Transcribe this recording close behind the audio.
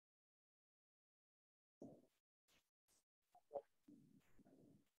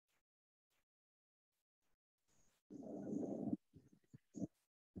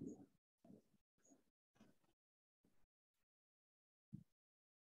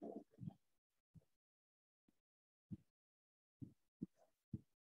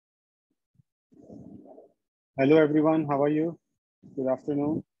Hello everyone, how are you? Good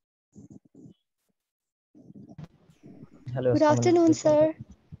afternoon. Hello, Good afternoon, sir.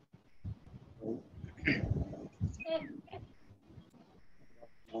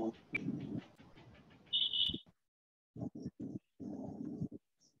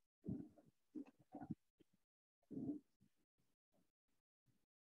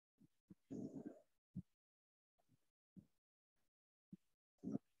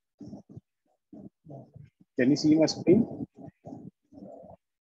 Can you see my screen?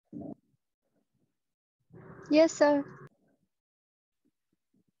 Yes, sir.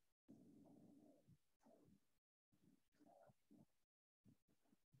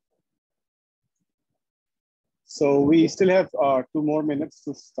 So we still have 2 more minutes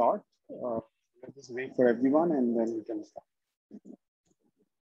to start. Let's just wait for everyone and then we can start.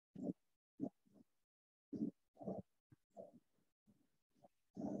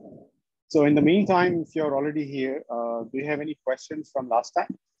 So in the meantime, if you're already here, do you have any questions from last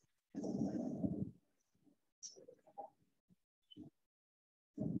time?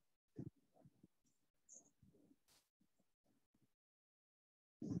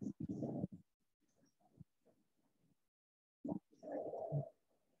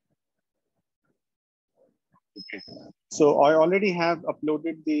 Okay. So I already have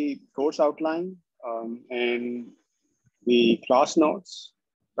uploaded the course outline and the class notes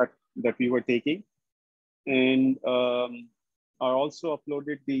that we were taking. And I also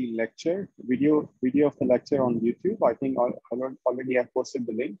uploaded the lecture video of the lecture on YouTube. I think I already have posted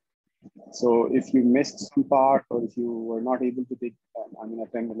the link. So if you missed some part or if you were not able to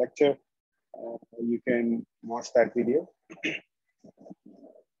attend the lecture, you can watch that video.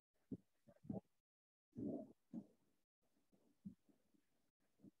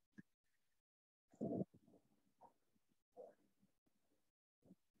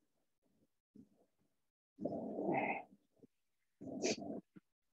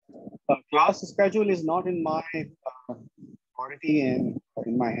 Class schedule is not in my authority and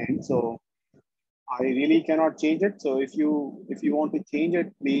in my hand, so I really cannot change it. So if you want to change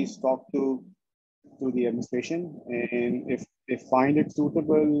it, please talk to the administration, and if find it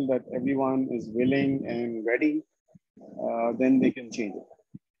suitable that everyone is willing and ready, then they can change it.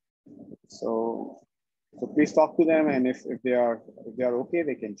 So please talk to them, and if they are okay,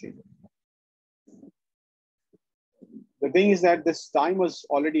 they can change it. The thing is that this time was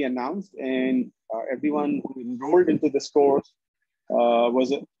already announced, and everyone who enrolled into this course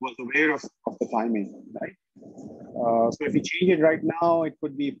was aware of the timing, right? So if you change it right now, it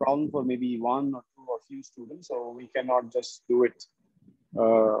could be a problem for maybe one or two or few students. So we cannot just do it.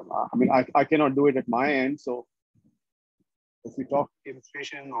 I cannot do it at my end. So if we talk to the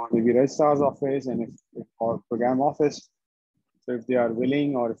administration or maybe registrar's office and if or program office, so if they are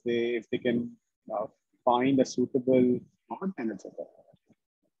willing or if they can find a suitable slot, then it's okay.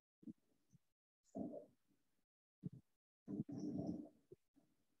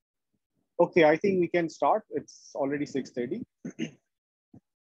 Okay, I think we can start. It's already 6:30.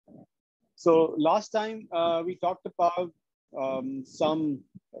 So last time we talked about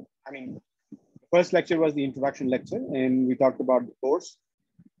first lecture was the introduction lecture, and we talked about the course,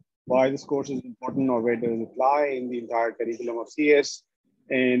 why this course is important or where does it lie in the entire curriculum of CS.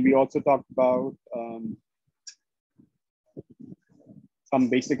 And we also talked about some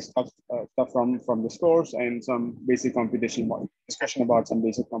basic stuff from this course and some basic computation model, discussion about some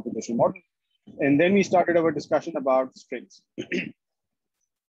basic computation model. And then we started our discussion about strings.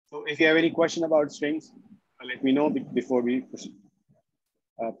 So if you have any question about strings, let me know before we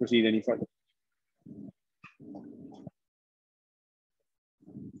proceed any further.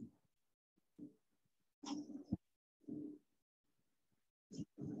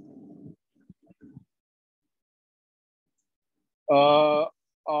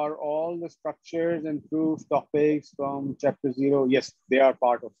 Are all the structures and proof topics from chapter 0? Yes, they are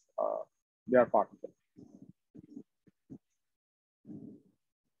part of it.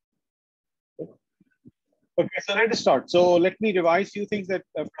 Okay, so let's start. So let me revise a few things that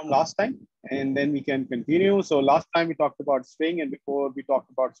from last time, and then we can continue. So last time we talked about string, and before we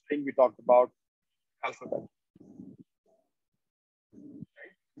talked about string, we talked about alphabet.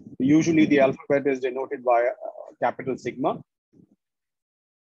 Usually the alphabet is denoted by capital sigma.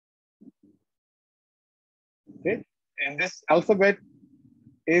 Okay, and this alphabet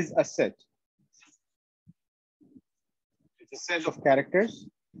is a set. It's a set of characters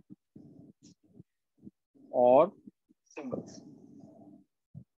or symbols.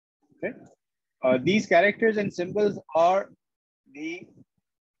 Okay, these characters and symbols are the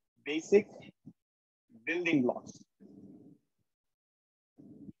basic building blocks.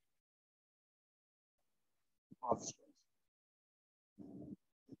 of strings.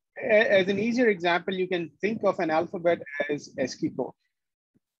 As an easier example, you can think of an alphabet as ASCII code.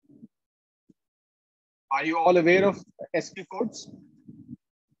 Are you all aware of ASCII codes?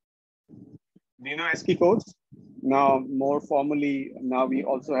 Do you know ASCII codes? Now, more formally, now we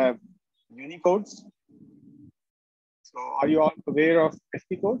also have Unicodes. So are you all aware of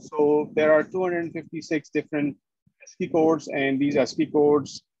ASCII codes? So there are 256 different ASCII codes, and these ASCII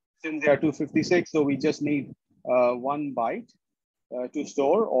codes, since there are 256, so we just need 1 byte to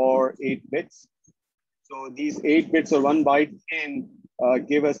store, or 8 bits. So these 8 bits or 1 byte can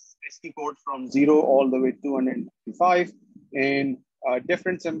give us ASCII code from 0 all the way to 255, and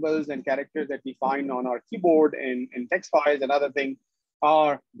different symbols and characters that we find on our keyboard and text files and other things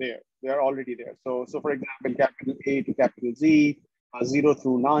are there. They are already there. So for example, capital A to capital Z, 0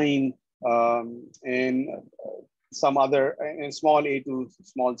 through 9, and some other, and small a to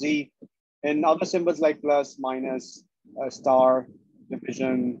small z, and other symbols like plus, minus, star,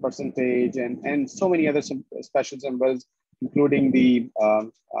 division, percentage, and so many other special symbols, including the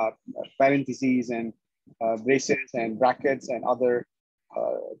parentheses and braces and brackets and other,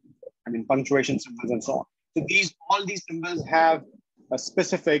 punctuation symbols and so on. So all these symbols have a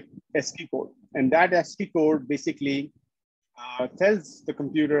specific ASCII code, and that ASCII code basically tells the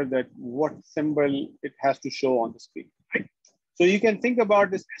computer that what symbol it has to show on the screen, right? So you can think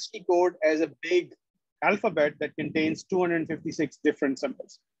about this ASCII code as a big alphabet that contains 256 different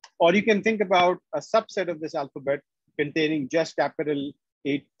symbols. Or you can think about a subset of this alphabet containing just capital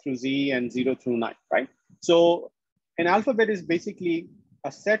A through Z and 0 through 9, right? So an alphabet is basically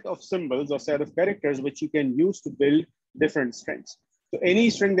a set of symbols or set of characters which you can use to build different strings. So any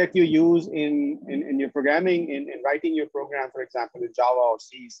string that you use in your programming, in writing your program, for example, in Java or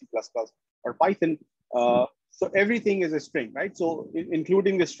C, C++, or Python, so everything is a string, right? So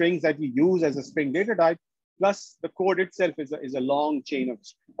including the strings that you use as a string data type, plus the code itself is a long chain of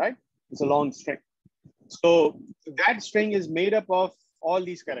string, right? It's a long string. So that string is made up of all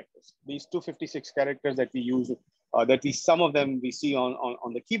these characters, these 256 characters that we use, some of them we see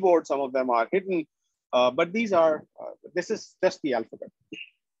on the keyboard, some of them are hidden, but this is just the alphabet.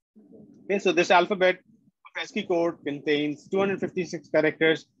 Okay, so this alphabet of ASCII code contains 256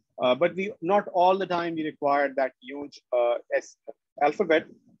 characters, but not all the time we require that huge alphabet.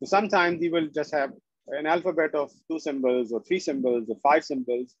 So sometimes we will just have an alphabet of 2 symbols or 3 symbols or 5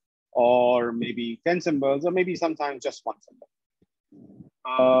 symbols, or maybe 10 symbols, or maybe sometimes just 1 symbol.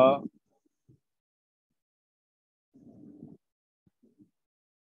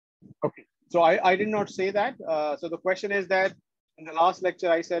 Okay, so I did not say that. So the question is that in the last lecture,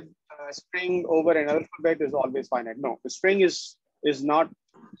 I said string over an alphabet is always finite. No, the string is not,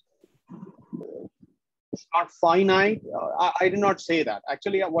 it's not finite. I did not say that.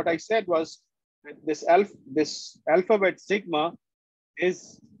 Actually, what I said was that this alphabet sigma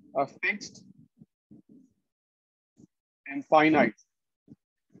is fixed and finite.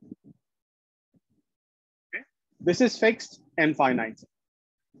 Okay, this is fixed and finite.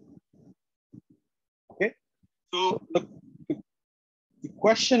 Okay, so the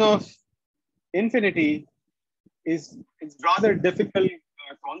question of infinity is rather difficult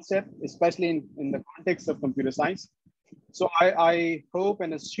concept, especially in the context of computer science. So I hope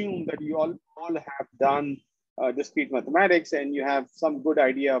and assume that you all have done discrete mathematics and you have some good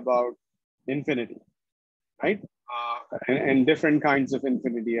idea about infinity, right? And different kinds of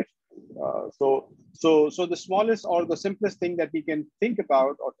infinity. So the smallest or the simplest thing that we can think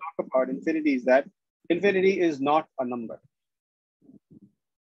about or talk about infinity is that infinity is not a number.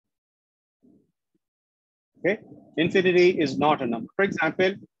 Okay, infinity is not a number. For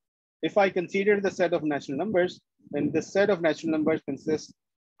example, if I consider the set of natural numbers, then the set of natural numbers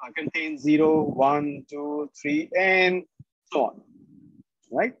contains 0, 1, 2, 3, and so on,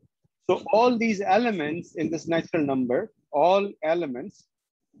 right? So all these elements in this natural number, all elements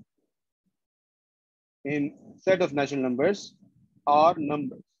in set of natural numbers are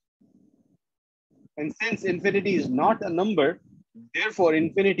numbers. And since infinity is not a number, therefore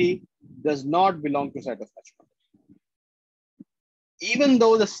infinity does not belong to set of natural numbers. Even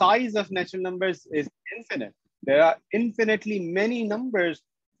though the size of natural numbers is infinite, there are infinitely many numbers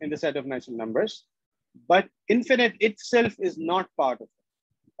in the set of natural numbers, but infinite itself is not part of it,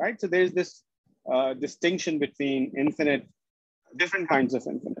 right? So there's this distinction between different kinds of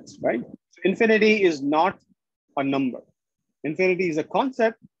infinites, right? So infinity is not a number. Infinity is a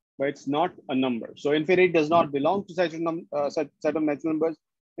concept, but it's not a number. So infinity does not belong to set of natural numbers.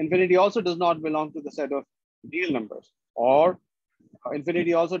 Infinity also does not belong to the set of real numbers, or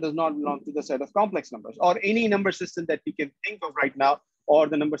infinity also does not belong to the set of complex numbers, or any number system that we can think of right now, or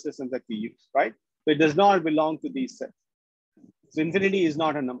the number systems that we use, right? So it does not belong to these sets. So infinity is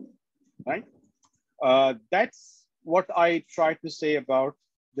not a number, right? That's what I tried to say about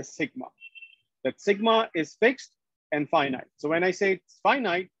the sigma. That sigma is fixed and finite. So when I say it's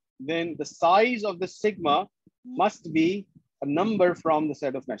finite, then the size of the sigma must be a number from the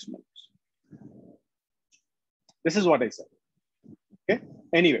set of measurements. This is what I said. Okay.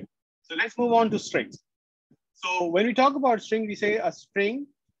 Anyway, so let's move on to strings. So when we talk about string, we say a string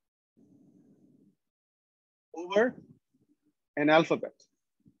over an alphabet.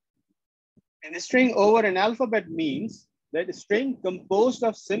 And a string over an alphabet means that a string composed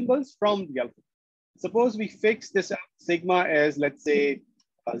of symbols from the alphabet. Suppose we fix this sigma as, let's say,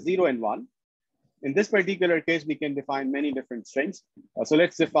 0 and 1. In this particular case, we can define many different strings. So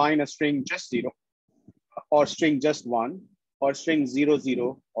let's define a string just 0, or string just 1, or string 0,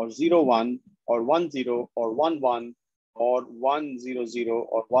 0, or 0, 1, or 1, 0, or 1, 1, or 1, 0, 0,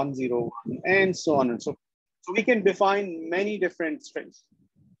 or 1, 0, 1, and so on and so forth. So we can define many different strings,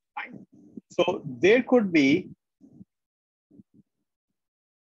 right? So there could be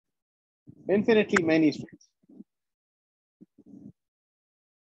infinitely many strings.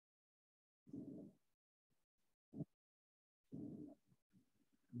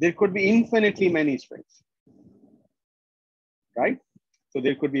 There could be infinitely many strings, right? So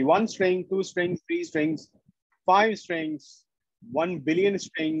there could be 1 string, 2 strings, 3 strings, 5 strings, 1 billion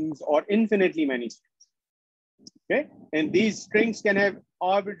strings, or infinitely many strings. Okay, and these strings can have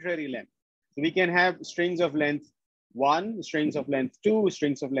arbitrary length. So we can have strings of length 1, strings of length 2,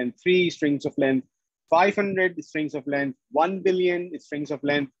 strings of length 3, strings of length 500, strings of length 1 billion, strings of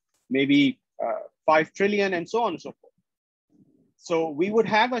length maybe 5 trillion, and so on and so forth. So we would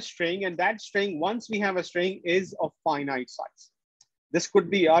have a string, and that string, once we have a string, is of finite size. This could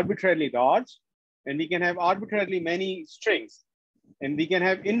be arbitrarily large, and we can have arbitrarily many strings, and we can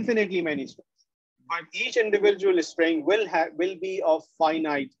have infinitely many strings. But each individual string will be of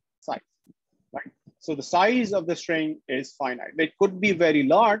finite size, right? So the size of the string is finite. It could be very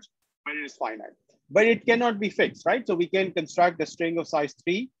large, but it is finite. But it cannot be fixed, right? So we can construct a string of size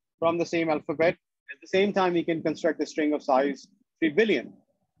 3 from the same alphabet. At the same time, we can construct a string of size 3 billion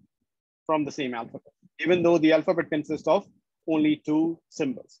from the same alphabet, even though the alphabet consists of only 2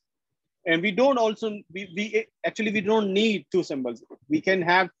 symbols. And we don't also, we don't need 2 symbols. We can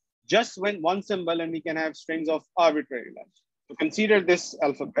have just one symbol, and we can have strings of arbitrary length. So consider this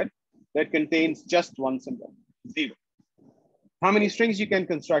alphabet that contains just 1 symbol, 0. How many strings you can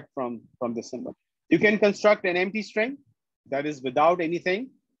construct from this symbol? You can construct an empty string that is without anything.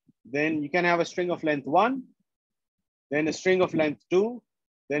 Then you can have a string of length 1, then a string of length 2,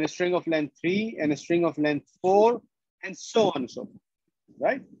 then a string of length 3, and a string of length 4, and so on and so forth,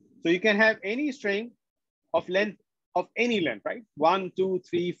 right? So you can have any string of length of any length, right? 1, 2,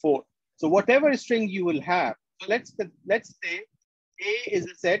 3, 4. So whatever string you will have, so let's say A is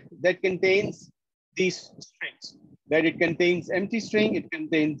a set that contains these strings. That it contains empty string, it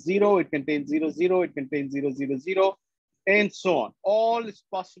contains 0, it contains 0, 0, it contains 0, 0, 0, and so on. All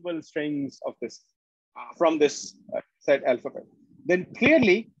possible strings of this from this set alphabet. Then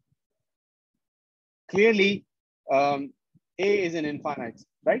clearly, A is an infinite,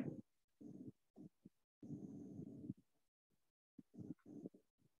 right?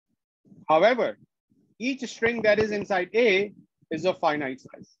 However, each string that is inside A is of finite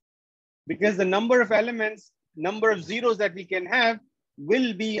size, because the number of elements, number of zeros that we can have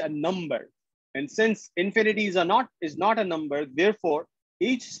will be a number. And since infinity is not a number, therefore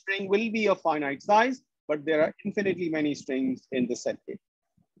each string will be of finite size, but there are infinitely many strings in the set A.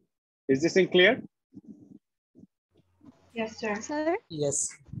 Is this clear? Yes, sir. Sir? Yes.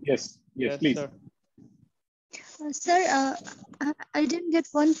 Yes, please. Sir. Sir, I didn't get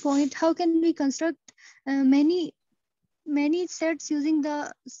one point. How can we construct many sets using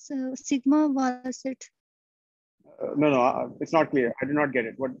the sigma Wala set? No, it's not clear. I do not get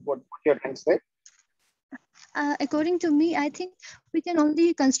it. What you're trying to say? According to me, I think we can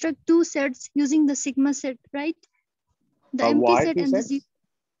only construct 2 sets using the sigma set, right? The empty Why set 2 and the sets? zero.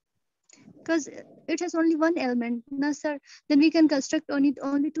 Because it has only 1 element. No, sir. Then we can construct only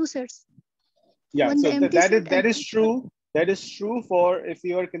 2 sets. Yeah, so that is true. That is true for if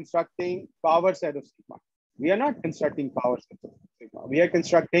you are constructing power set of sigma. We are not constructing power set of sigma. We are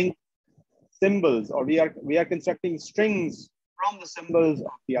constructing symbols, or we are constructing strings from the symbols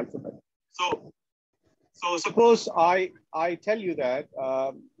of the alphabet. So suppose I tell you that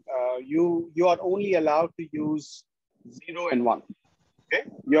you are only allowed to use 0 and 1. Okay,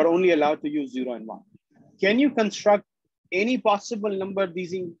 you are only allowed to use 0 and 1. Can you construct any possible number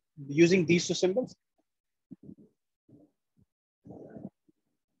using these 2 symbols?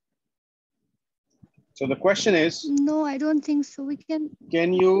 So the question is, No, I don't think so. We can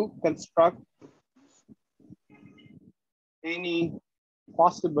you construct any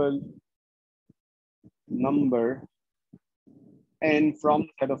possible number n from the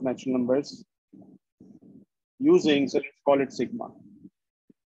set of natural numbers using, so let's call it sigma,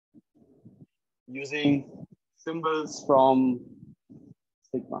 using symbols from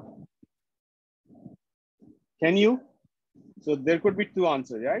sigma? Can you? So there could be two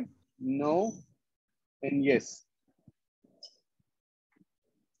answers, right? No and yes.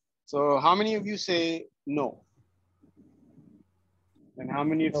 So how many of you say no? And how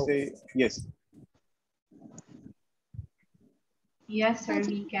many of you say yes? Yes, sir,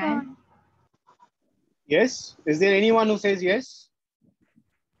 we can. Yes? Is there anyone who says yes?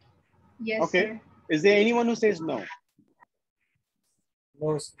 Yes, Okay. sir. Is there anyone who says no?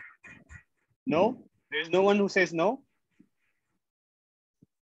 No. No? There's no one who says no?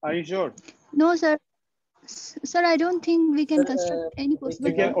 Are you sure? no, sir. Sir, I don't think we can construct any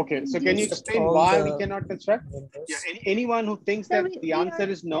possible. Okay, so can you explain why we cannot construct? Yeah, anyone who thinks Sir, that the answer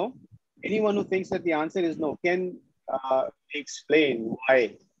is no, anyone who thinks that the answer is no, can explain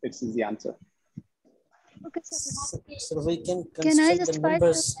why this is the answer? Okay, sir. So we can Can I construct the justify?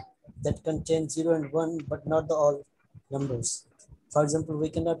 numbers that contain 0 and 1, but not the all numbers. For example, we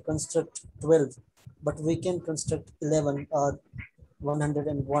cannot construct 12, but we can construct 11 or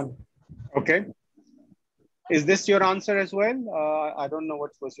 101. Okay. Is this your answer as well? I don't know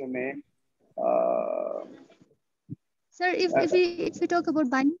what was your name. Sir, if we talk about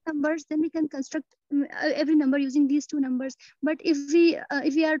binary numbers, then we can construct every number using these two numbers. But if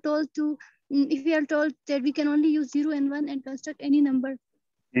we are told to if we are told that we can only use 0 and 1 and construct any number,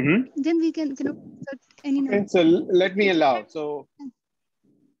 then we cannot construct any number. Okay, so let me allow. So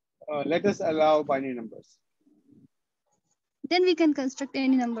let us allow binary numbers. Then we can construct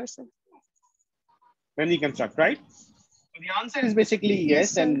any number, sir. When we construct, right? So the answer is basically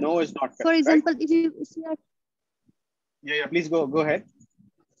yes and no is not correct. For example, right? if you are, yeah, please go ahead.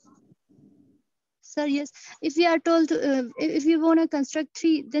 sir, yes. If we are told to, if we want to construct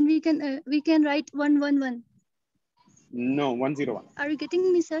 3, then we can write 111. No, 101. Are you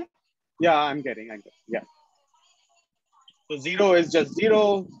getting me, sir? Yeah, I'm getting. Yeah. So 0 is just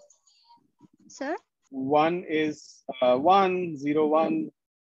 0. Sir? 1 is 1, 0, 1,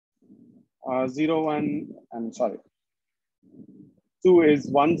 0, 1. I'm sorry. 2 is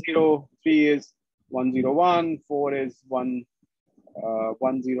 1, 0. 3 is 1, 0, 1. 4 is 1,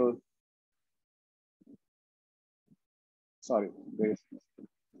 1, 0. Sorry, there is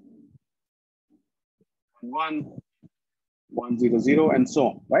 1, 1, 0, 0, and so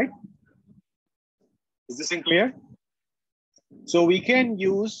on, right? Is this in clear? So we can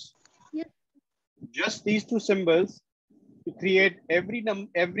use just these two symbols to create every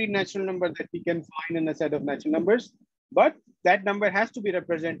natural number that we can find in a set of natural numbers, but that number has to be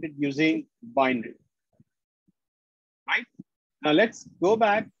represented using binary, right? Now let's go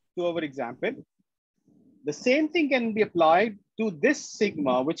back to our example. The same thing can be applied to this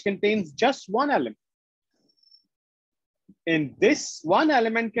sigma, which contains just one element. And this one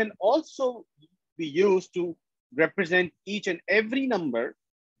element can also be used to represent each and every number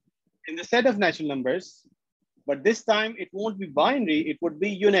in the set of natural numbers, but this time it won't be binary, it would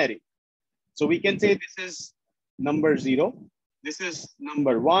be unary. So we can say this is number 0, this is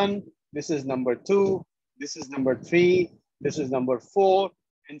number 1, this is number 2, this is number 3, this is number 4,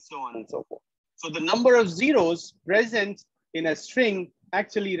 and so on and so forth. So the number of zeros present in a string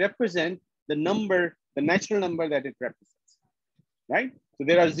actually represent the number, the natural number that it represents, right? So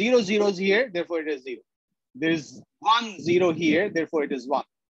there are 0 zeros here, therefore it is 0. There's 1 0 here, therefore it is 1.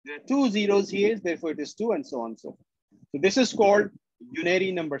 There are 2 zeros here, therefore it is 2, and so on and so forth. So this is called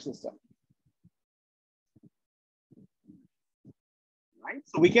unary number system. Right?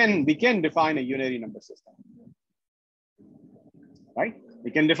 So we can define a unary number system. Right? We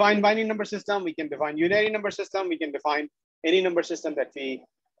can define binary number system, we can define unary number system, we can define any number system that we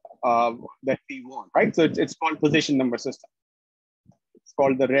want, right? So it's called position number system. It's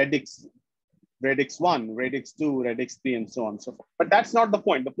called the radix 1, radix 2, radix 3, and so on and so forth. But that's not the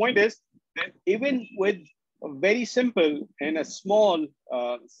point. The point is that even with a very simple and a small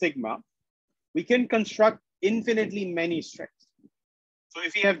sigma, we can construct infinitely many strings. So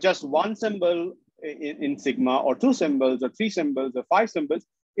if you have just one symbol in sigma, or 2 symbols, or 3 symbols, or 5 symbols,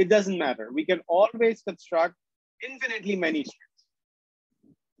 it doesn't matter. We can always construct infinitely many strings.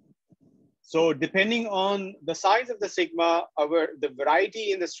 So depending on the size of the sigma, the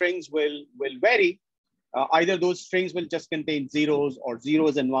variety in the strings will vary. Either those strings will just contain zeros, or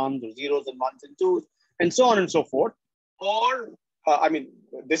zeros and ones, or zeros and ones and twos, and so on and so forth. Or I mean,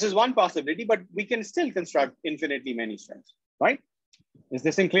 this is one possibility, but we can still construct infinitely many strings, right? Is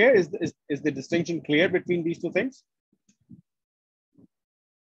this clear? Is the distinction clear between these two things?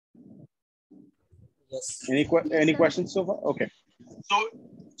 Yes. Any questions so far? Okay.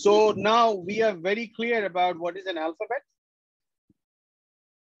 So now we are very clear about what is an alphabet.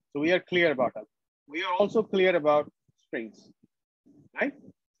 So we are clear about that. We are also clear about strings, right?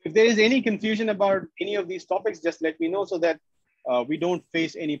 If there is any confusion about any of these topics, just let me know so that we don't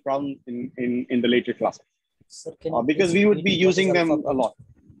face any problem in the later classes. Sir, because we would be using them alphabet? a lot.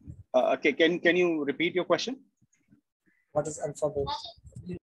 Okay, can you repeat your question? What is alphabet?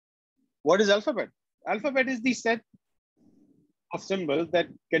 What is alphabet? Alphabet is the set of symbols that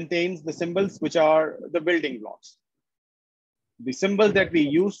contains the symbols which are the building blocks. The symbols that we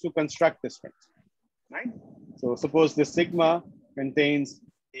use to construct the strings, right? So suppose the sigma contains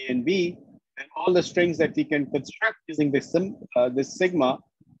A and B, and all the strings that we can construct using this sigma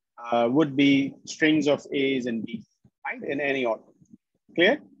would be strings of A's and B's, right? In any order.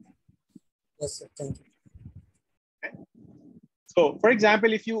 Clear? Yes, sir. Thank you. Okay. So, for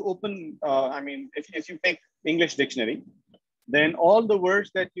example, if you open, if you take English dictionary, then all the words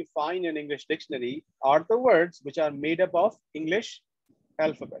that you find in English dictionary are the words which are made up of English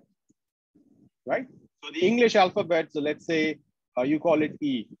alphabet, right? So the English alphabet, so let's say you call it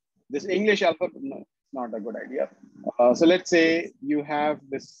E. This English alphabet, no, it's not a good idea. So let's say you have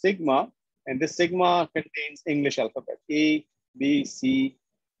this sigma, and this sigma contains English alphabet, A, B, C,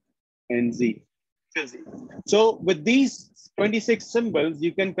 and Z. So with these 26 symbols,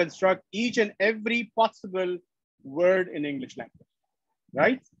 you can construct each and every possible word in English language,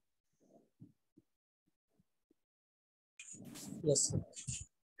 right? Yes, sir.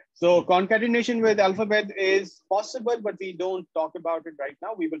 So concatenation with alphabet is possible, but we don't talk about it right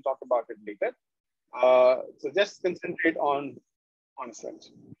now. We will talk about it later. So just concentrate on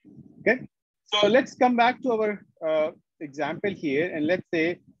strings. Okay. So let's come back to our example here, and let's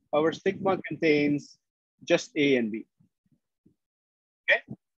say our sigma contains just A and B. Okay.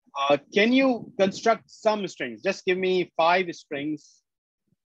 Can you construct some strings? Just give me 5 strings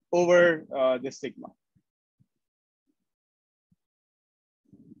over the sigma.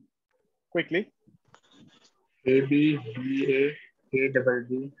 Quickly. A B B A double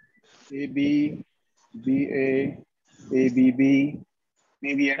B. A B B A B B.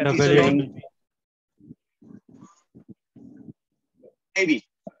 Maybe empty Double A. string. Maybe.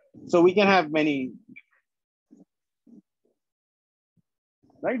 So we can have many,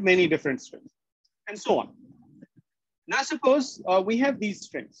 right? Many different strings, and so on. Now suppose we have these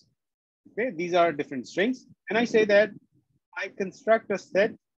strings. Okay, these are different strings, and I say that I construct a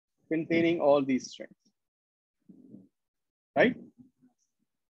set containing all these strings, right?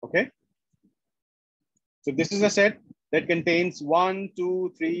 Okay. So this is a set that contains 1,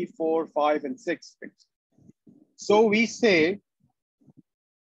 2, 3, 4, 5, and 6 strings. So we say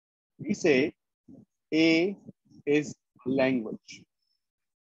A is a language.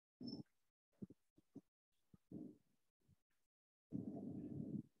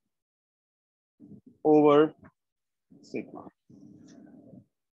 Over sigma.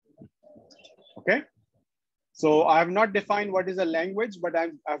 Okay. So I have not defined what is a language, but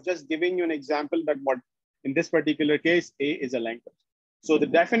I've just given you an example that what in this particular case, A is a language. So the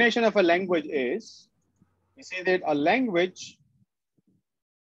definition of a language is, we say that a language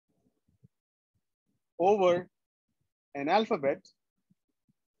over an alphabet,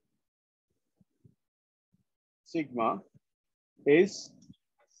 sigma, is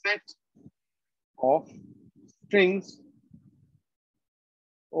a set of strings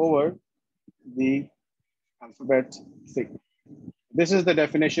over the alphabet sigma. This is the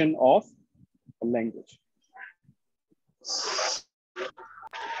definition of a language. So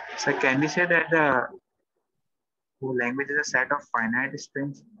can we say that the language is a set of finite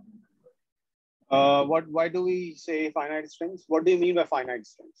strings? Why do we say finite strings? What do you mean by finite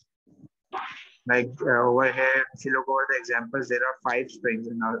strings? Like over here, if you look over the examples, there are 5 strings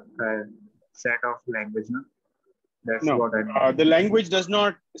in our set of language. No? That's No, what I mean. the language does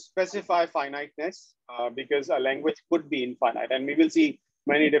not specify finiteness because a language could be infinite. And we will see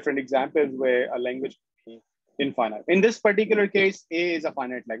many different examples where a language could be infinite. In this particular case, A is a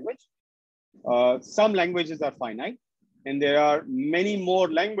finite language. Some languages are finite, and there are many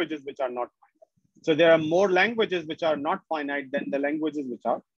more languages which are not finite. So there are more languages which are not finite than the languages which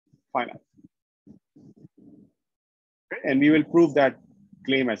are finite. Okay? And we will prove that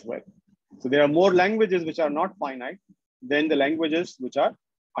claim as well. So there are more languages which are not finite than the languages which are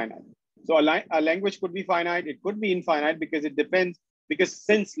finite. So a language could be finite, it could be infinite because it depends, because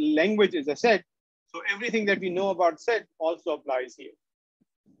since language is a set, So everything that we know about set also applies here.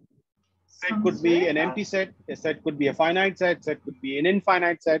 Set could Sounds be good. an empty set. A set could be a finite set. Set could be an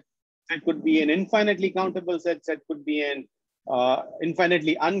infinite set. Set could be an infinitely countable set. Set could be an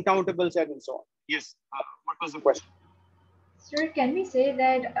infinitely uncountable set, and so on. Yes. What was the question? Sir, can we say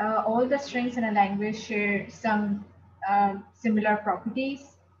that all the strings in a language share some similar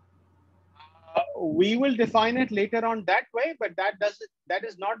properties? We will define it later on that way, but that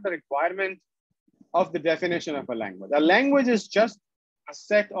is not the requirement of the definition of a language. A language is just a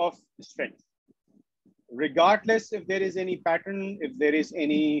set of strings. Regardless if there is any pattern, if there is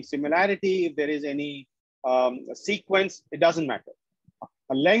any similarity, if there is any sequence, it doesn't matter.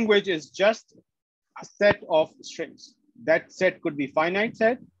 A language is just a set of strings. That set could be finite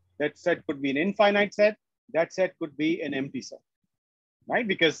set, that set could be an infinite set, that set could be an empty set, right?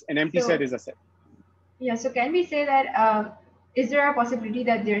 Because an empty set is a set. Yeah, so can we say that is there a possibility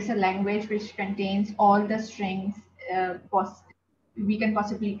that there's a language which contains all the strings we can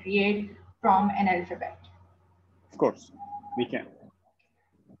possibly create from an alphabet? Of course, we can.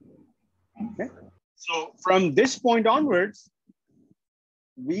 Okay. So from this point onwards,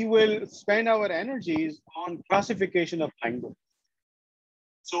 we will spend our energies on classification of language.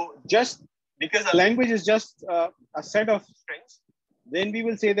 So just because a language is just a set of strings, then we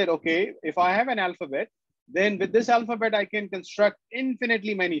will say that, okay, if I have an alphabet, then with this alphabet, I can construct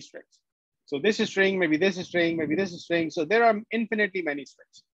infinitely many strings. So this is string, maybe this is string, maybe this is string. So there are infinitely many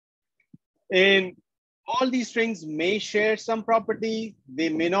strings. And all these strings may share some property, they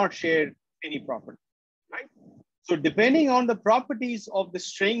may not share any property, right? So depending on the properties of the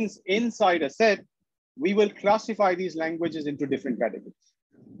strings inside a set, we will classify these languages into different categories.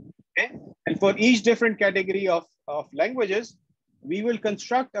 Okay? And for each different category of languages, we will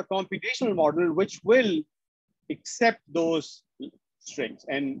construct a computational model which will accept those strings.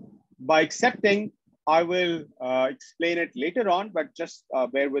 And by accepting, I will explain it later on, but just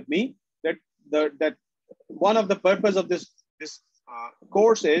bear with me that that one of the purpose of this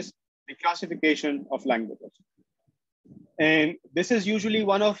course is the classification of languages. And this is usually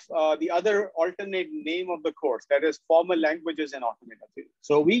one of the other alternate name of the course, that is formal languages and automata theory.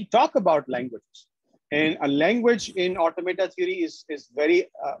 So we talk about languages, and a language in automata theory is very,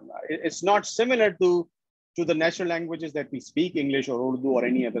 it's not similar to the natural languages that we speak, English or Urdu or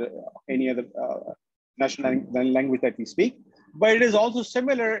any other national language that we speak, but it is also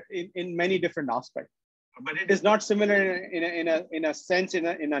similar in many different aspects. But it is not similar in a sense, in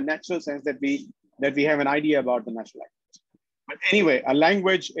a natural sense that we have an idea about the natural language. But anyway, a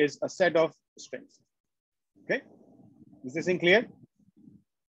language is a set of strings. Okay, is this clear?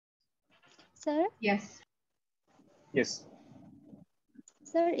 Sir? Yes. Yes.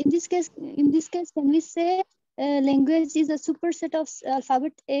 Sir, in this case, can we say language is a superset of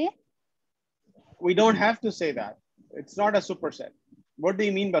alphabet A? We don't have to say that. It's not a superset. What do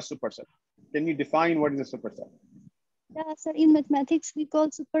you mean by superset? Can you define what is a superset? Yeah, sir. In mathematics, we call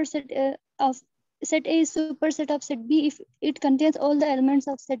superset of set A is superset of set B if it contains all the elements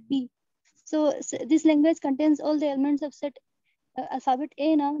of set B. So this language contains all the elements of set alphabet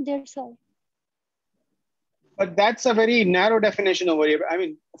A now, that's all. But that's a very narrow definition over here. I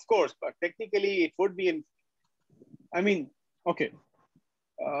mean, of course, but technically it would be in, I mean, okay.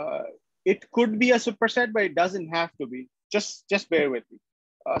 It could be a superset, but it doesn't have to be. Just bear with me.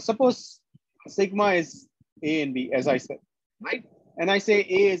 Suppose sigma is A and B, as I said, right? And I say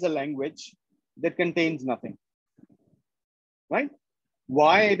A is a language that contains nothing, right?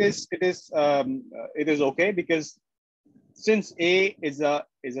 Why it is okay? Because since A is a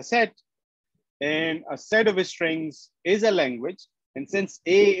set, and a set of strings is a language, and since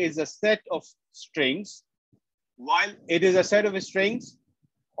A is a set of strings, while it is a set of strings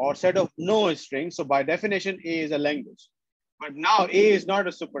or set of no strings, so by definition, A is a language. But now A is not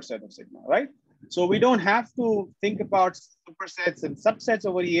a superset of sigma, right? So we don't have to think about supersets and subsets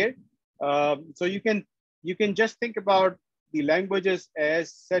over here. So you can just think about the languages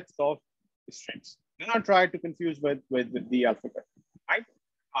as sets of strings. Do not try to confuse with the alphabet, right?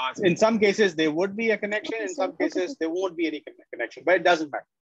 In some cases, there would be a connection. In some cases, there won't be any connection, but it doesn't matter.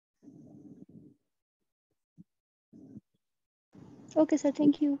 Okay, sir.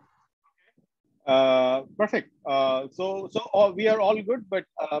 Thank you. Perfect. So we are all good, but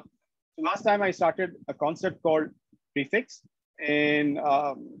last time I started a concept called prefix, and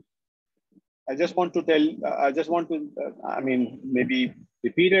I just want to I mean, maybe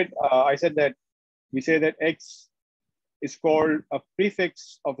repeat it. I said that we say that X is called a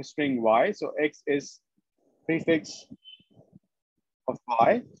prefix of a string Y. So X is prefix of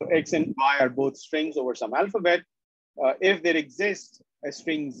Y. So X and Y are both strings over some alphabet. If there exists a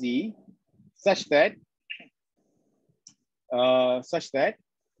string Z, such that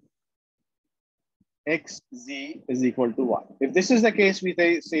xz is equal to 1. If this is the case, we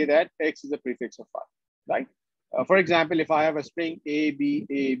say that x is a prefix of 1, right? For example, if I have a string a, b,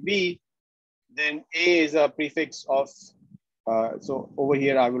 a, b, then a is a prefix of, so over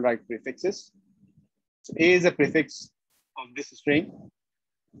here I will write prefixes. So a is a prefix of this string,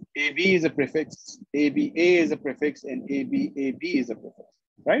 ab is a prefix, aba is a prefix, and abab is a prefix,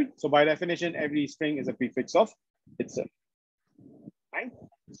 right? So by definition, every string is a prefix of itself, right?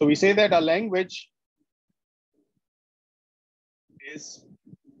 So we say that a language is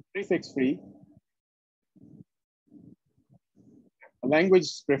prefix free. A language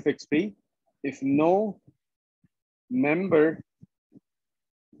is prefix free if no member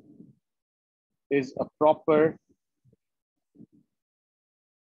is a proper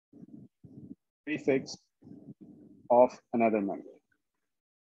prefix of another member,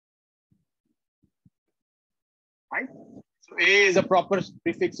 right? So A is a proper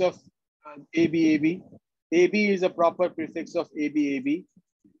prefix of ABAB. AB is a proper prefix of ABAB.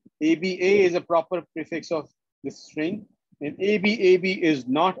 ABA is a proper prefix of this string. And ABAB is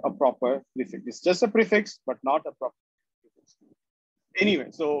not a proper prefix. It's just a prefix, but not a proper prefix.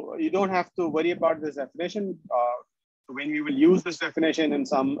 Anyway, so you don't have to worry about this definition. When we will use this definition in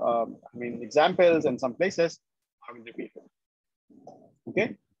some examples and some places, I will repeat it.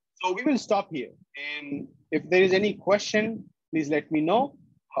 Okay, so we will stop here. And if there is any question, please let me know.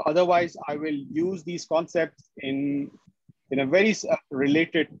 Otherwise, I will use these concepts in a very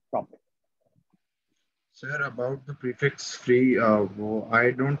related topic. Sir, about the prefix free,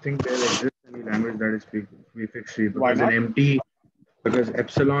 I don't think there exists any language that is prefix free, Why because not? an empty, because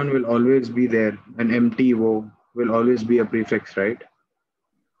epsilon will always be there. An empty will always be a prefix, right?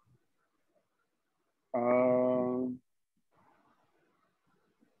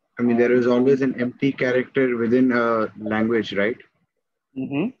 I mean, there is always an empty character within a language, right?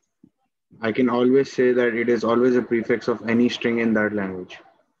 Mm-hmm. I can always say that it is always a prefix of any string in that language.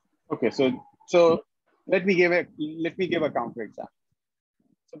 Okay, so let me give a counter example.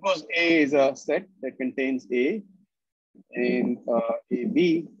 Suppose A is a set that contains A and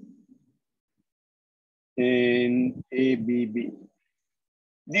AB and ABB.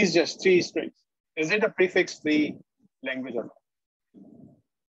 These just three strings. Is it a prefix-free language or not?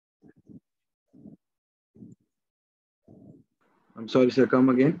 I'm sorry, sir, come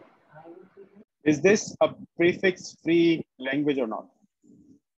again. Is this a prefix-free language or not?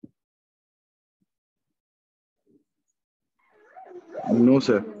 No,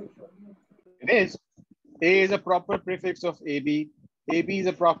 sir. It is. A is a proper prefix of AB. AB is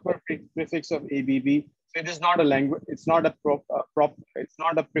a proper prefix of ABB. So it is not a language. It's not a it's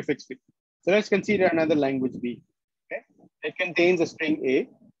not a prefix free. So let's consider another language B. Okay, it contains a string A.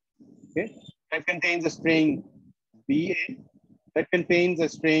 Okay, that contains a string BA. That contains a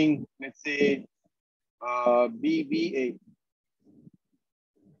string, let's say, BBA.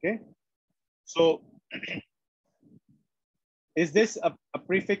 Okay, so is this a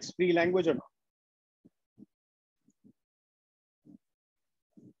prefix-free language or not?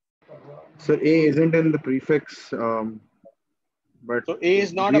 Sir, A isn't in the prefix, but so A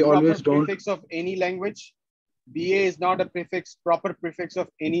is not a proper prefix of any language. BA is not a proper prefix of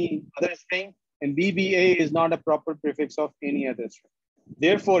any other string, and BBA is not a proper prefix of any other string.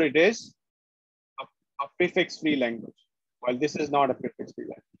 Therefore, it is a prefix-free language, while this is not a prefix-free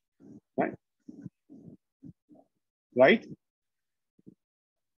language, right? Right?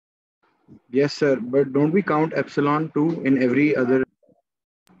 Yes, sir. But don't we count epsilon too in every other?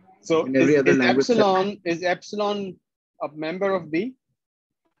 So in every other language? Is epsilon a member of B?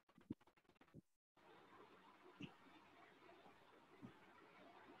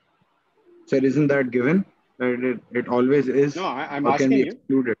 Sir, isn't that given? That it always is. No, I'm or asking can we you.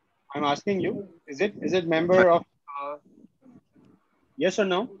 exclude it? I'm asking you. Is it member of? Yes or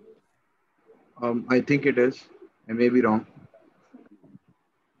no? I think it is. I may be wrong.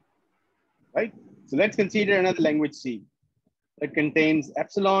 Right. So let's consider another language C that contains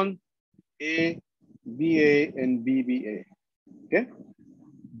epsilon, A, BA, and BBA. Okay.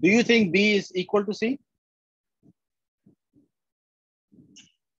 Do you think B is equal to C?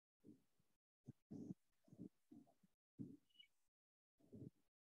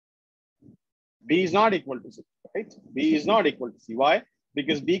 B is not equal to C, right? B is not equal to C. Why?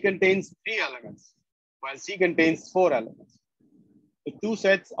 Because B contains 3 elements, while C contains 4 elements. The two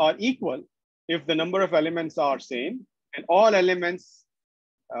sets are equal if the number of elements are same and all elements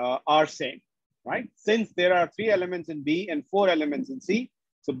are same, right? Since there are 3 elements in B and 4 elements in C,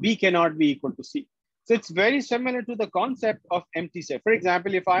 so B cannot be equal to C. So it's very similar to the concept of empty set. For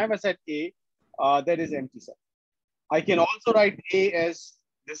example, if I have a set A that is empty set. I can also write A as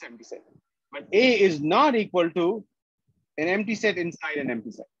this empty set, but A is not equal to an empty set inside an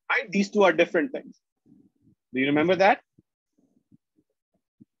empty set, right? These two are different things. Do you remember that?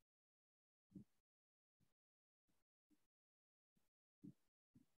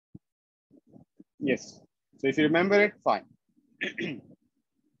 Yes. So if you remember it, fine.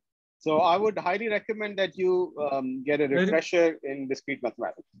 So I would highly recommend that you get a refresher in discrete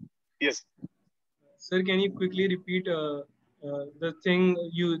mathematics. Yes. Sir, can you quickly repeat the thing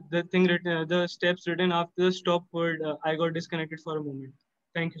written, the steps written after the stop word? I got disconnected for a moment.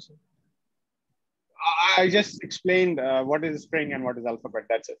 Thank you, sir. I just explained what is a string and what is alphabet.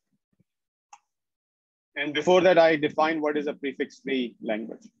 That's it. And before that, I defined what is a prefix-free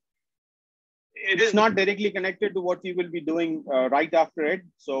language. It is not directly connected to what you will be doing right after it.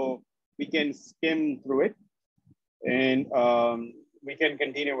 So we can skim through it and we can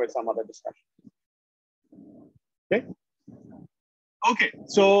continue with some other discussion. Okay. Okay.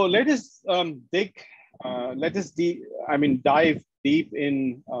 So let us dive deep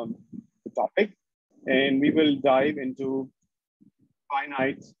in the topic, and we will dive into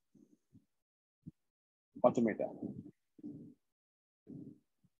finite automata.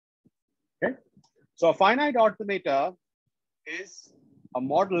 Okay. So a finite automata is a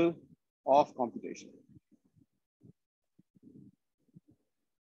model of computation.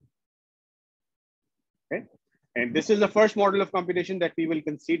 Okay. And this is the first model of computation that we will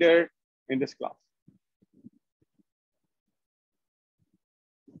consider in this class.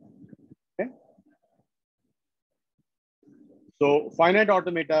 Okay. So finite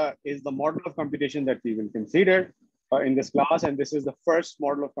automata is the model of computation that we will consider in this class. And this is the first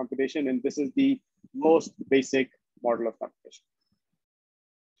model of computation. And this is the most basic model of computation.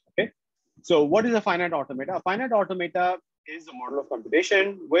 Okay. So what is a finite automata? A finite automata is a model of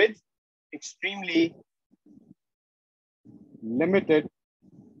computation with extremely limited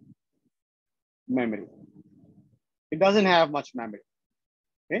memory. It doesn't have much memory.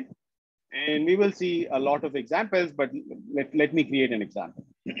 Okay. And we will see a lot of examples, but let me create an example.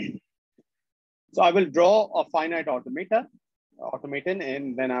 So I will draw a finite automaton,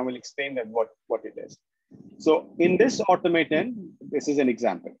 and then I will explain that what it is. So in this automaton, this is an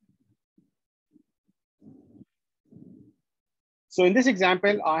example. So in this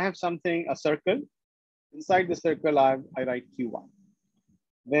example, I have a circle. Inside the circle, I write Q1.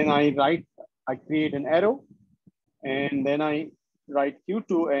 Then I create an arrow, and then I write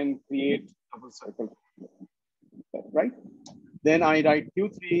Q2 and create double circle, right? Then I write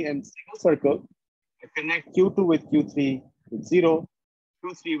Q3 and single circle. I connect Q2 with Q3 with 0,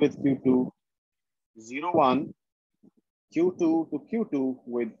 Q3 with Q2, 0, 1, Q2 to Q2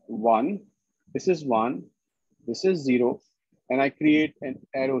 with 1. This is 1, this is 0, and I create an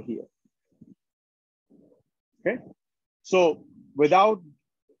arrow here. Okay, so without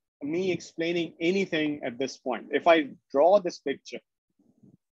me explaining anything at this point, if I draw this picture,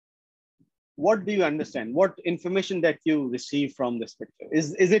 what do you understand? What information that you receive from this picture?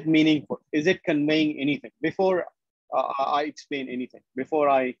 Is it meaningful? Is it conveying anything? Before I explain anything, before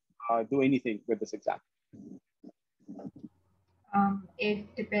I do anything with this example.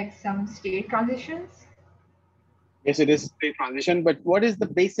 It depicts some state transitions. Yes, it is state transition, but what is the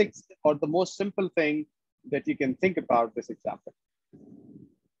basics or the most simple thing that you can think about this example?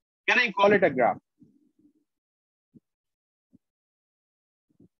 Can I call it a graph?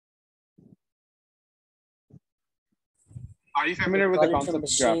 Are you familiar with the concept of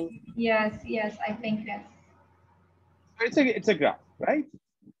graph? Yes, I think yes. It's a graph, right?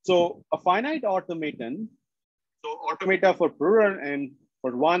 So a finite automaton, so automata for plural and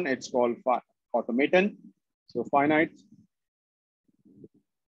for one, it's called automaton. So finite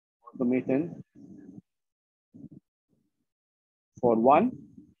automaton for one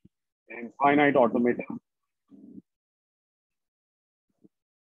and finite automaton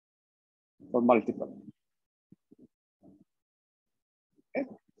for multiple. Okay.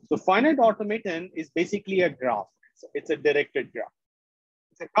 So finite automaton is basically a graph. It's a directed graph.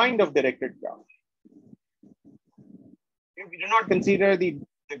 It's a kind of directed graph. We do not consider the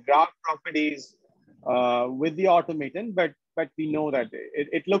graph properties with the automaton, but we know that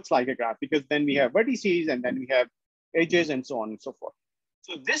it looks like a graph because then we have vertices and then we have edges and so on and so forth.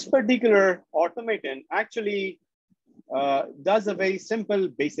 So this particular automaton actually does a very simple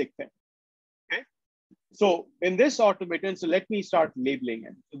basic thing. Okay. So in this automaton, so let me start labeling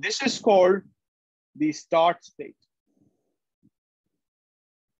it. So this is called the start state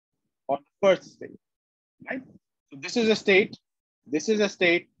or the first state, right? So this is a state, this is a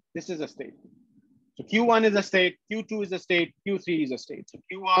state, this is a state. So Q1 is a state, Q2 is a state, Q3 is a state. So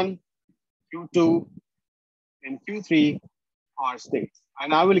Q1, Q2, and Q3 are states.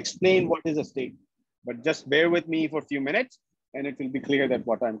 And I will explain what is a state, but just bear with me for a few minutes and it will be clear that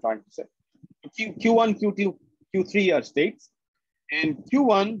what I'm trying to say. Q1, Q2, Q3 are states, and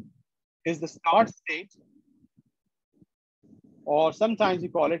Q1 is the start state, or sometimes we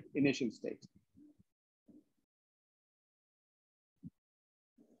call it initial state.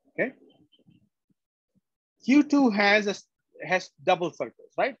 Okay. Q2 has double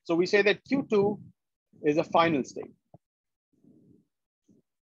circles, right? So we say that Q2 is a final state.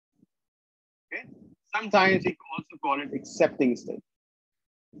 Okay. Sometimes we also call it accepting state.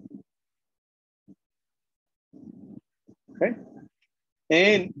 Okay.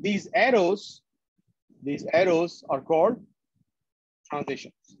 And these arrows are called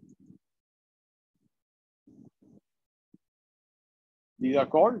transitions. These are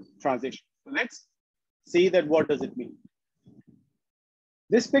called transitions. So let's see that what does it mean.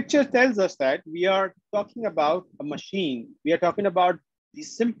 This picture tells us that we are talking about a machine. We are talking about the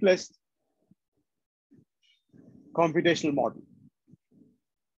simplest computational model,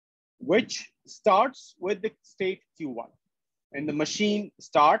 which starts with the state Q1. And the machine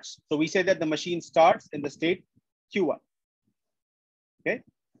starts, so we say that the machine starts in the state Q1. Okay.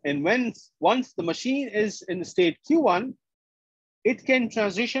 And once the machine is in the state Q1, it can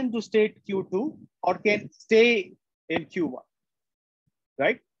transition to state Q2 or can stay in Q1,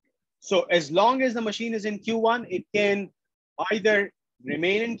 right? So as long as the machine is in Q1, it can either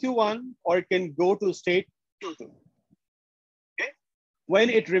remain in Q1 or it can go to state Q2. Okay. When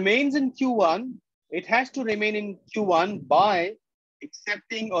it remains in Q1, it has to remain in Q1 by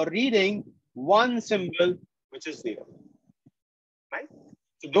accepting or reading one symbol, which is 0, right?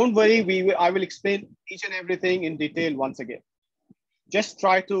 So don't worry, I will explain each and everything in detail once again. Just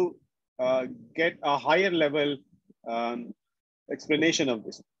try to get a higher level explanation of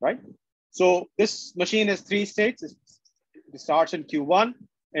this, right? So this machine has 3 states. It starts in Q1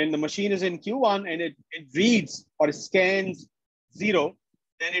 and the machine is in Q1 and it reads or scans 0,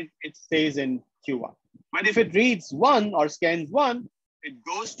 then it stays in Q1. But if it reads 1 or scans 1, it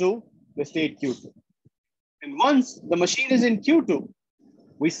goes to the state Q2. And once the machine is in Q2,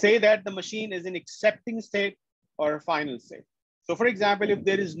 we say that the machine is in accepting state or final state. So for example, if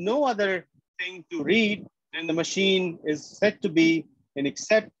there is no other thing to read, then the machine is set to be in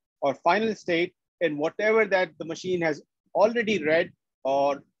accept or final state, and whatever that the machine has already read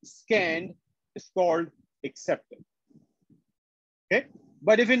or scanned is called accepted. Okay.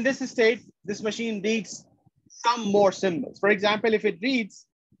 But if in this state, this machine reads some more symbols. For example, if it reads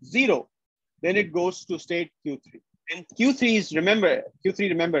 0, then it goes to state Q3. And Q3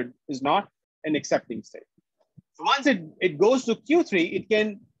 remember, is not an accepting state. So once it goes to Q3,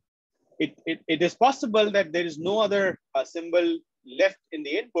 it is possible that there is no other symbol left in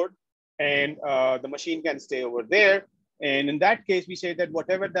the input, and the machine can stay over there. And in that case, we say that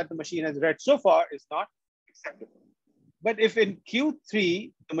whatever that the machine has read so far is not acceptable. But if in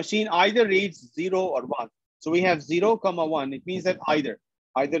Q3, the machine either reads 0 or 1, so we have 0, 1, it means that either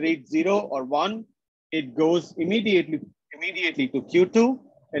reads 0 or 1, it goes immediately to Q2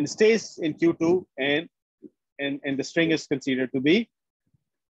 and stays in Q2, and the string is considered to be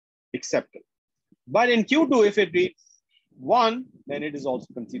accepted. But in Q2, if it reads 1, then it is also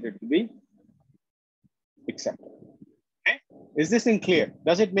considered to be accepted. Okay? Is this in clear?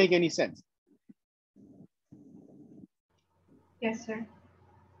 Does it make any sense? Yes, sir.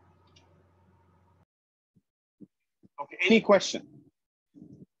 Okay, any question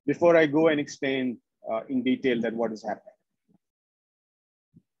before I go and explain in detail that what is happening?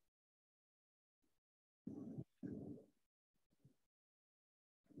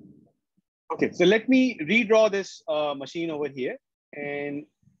 Okay, so let me redraw this machine over here. And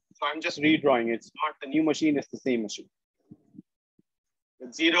so I'm just redrawing it. It's not the new machine, it's the same machine.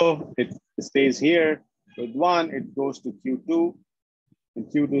 With 0, it stays here. With 1, it goes to Q2. And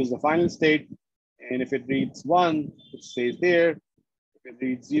Q2 is the final state. And if it reads 1, it stays there. If it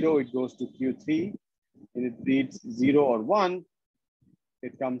reads 0, it goes to Q3. And it reads 0 or 1,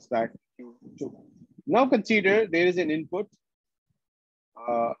 it comes back to Q2. Now consider there is an input.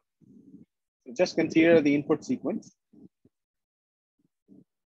 Just consider the input sequence.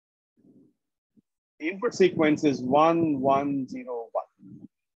 The input sequence is 1, 1, 0, 1.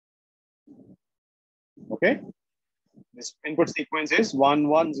 Okay? This input sequence is 1,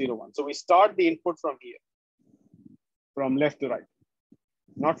 1, 0, 1. So we start the input from here, from left to right,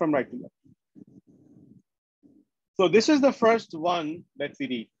 not from right to left. So this is the first one that we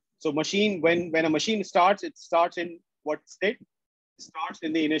read. So machine, when a machine starts, it starts in what state? It starts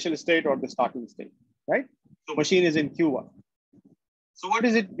in the initial state or the starting state, right? So machine is in Q1. So what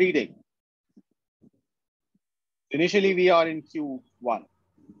is it reading? Initially, we are in Q1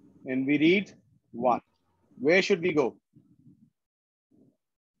 and we read 1. Where should we go?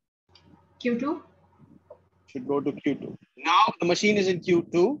 Q2. Should go to Q2. Now the machine is in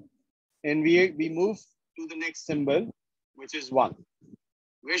Q2 and we move to the next symbol, which is 1.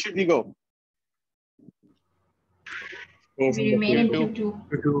 Where should we go? We remain in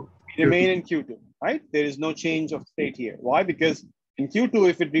Q2. We remain in Q2, right? There is no change of state here. Why? Because in Q2,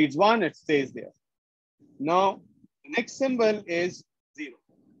 if it reads 1, it stays there. Now, the next symbol is 0.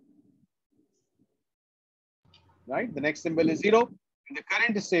 Right? The next symbol is 0, and the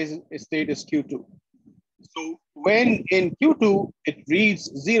current state is Q2. So when in Q2, it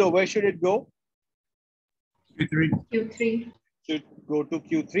reads 0, where should it go? Q3. Q3. Should go to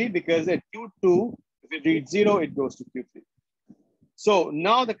Q3 because at Q2, if it reads 0, it goes to Q3. So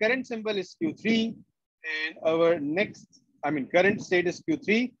now the current symbol is Q3 and our current state is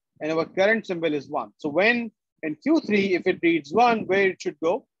Q3 and our current symbol is 1. So when in Q3, if it reads 1, where it should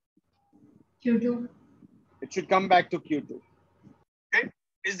go? Q2. It should come back to Q2. Okay.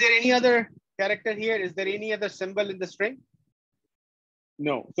 Is there any other character here? Is there any other symbol in the string?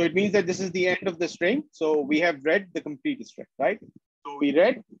 No. So it means that this is the end of the string. So we have read the complete string, right? So we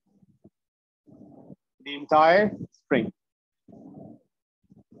read the entire string.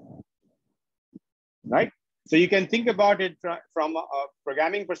 Right? So you can think about it from a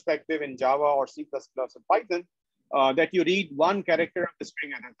programming perspective in Java or C++ or Python, that you read one character of the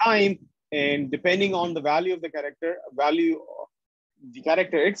string at a time, and depending on the value of the character,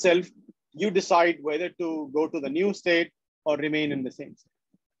 itself, you decide whether to go to the new state or remain in the same state.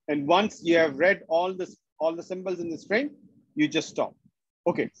 And once you have read all the symbols in the string, you just stop.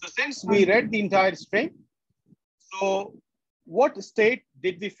 Okay, so since we read the entire string, so what state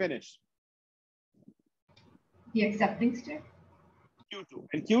did we finish? The accepting state. Q2.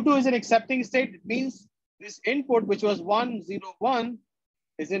 And Q2 is an accepting state. It means this input, which was 1, 0, 1,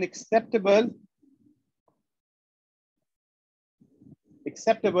 is an acceptable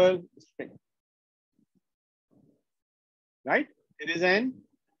string. Right? It is an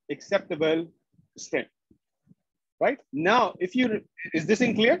acceptable string. Right? Now, is this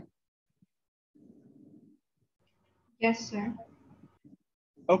in clear? Yes, sir.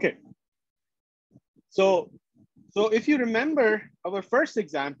 Okay. So if you remember our first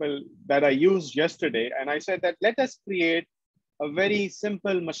example that I used yesterday, and I said that let us create a very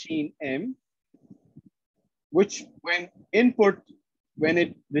simple machine M, which when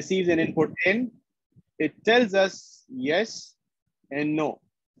it receives an input N, it tells us yes and no.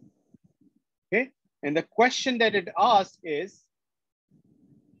 Okay. And the question that it asks is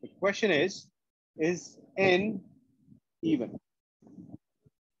N even?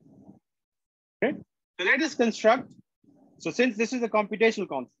 Okay. So let us construct. So since this is a computational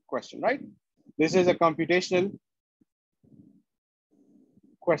question, right? This is a computational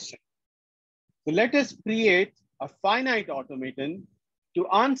question. So let us create a finite automaton to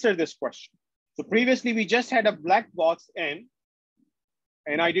answer this question. So previously we just had a black box N,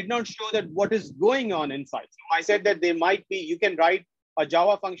 and I did not show that what is going on inside. So I said that there might be, you can write a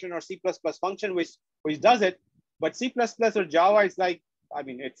Java function or C++ function which does it, but C++ or Java is like, I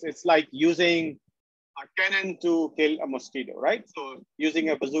mean, it's like using a cannon to kill a mosquito, right? So using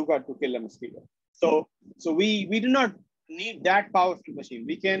a bazooka to kill a mosquito. So we do not need that powerful machine.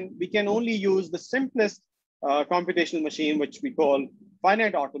 We can only use the simplest computational machine, which we call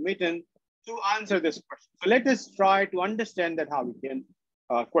finite automaton, to answer this question. So let us try to understand that how we can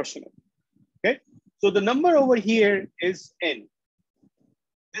question it. Okay. So the number over here is N.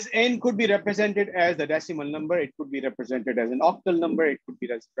 This N could be represented as a decimal number. It could be represented as an octal number. It could be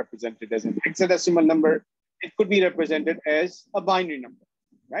represented as an hexadecimal number. It could be represented as a binary number,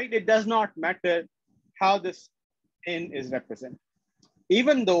 right? It does not matter how this N is represented.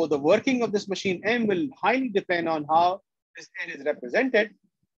 Even though the working of this machine M will highly depend on how this N is represented,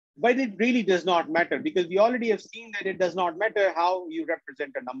 but it really does not matter because we already have seen that it does not matter how you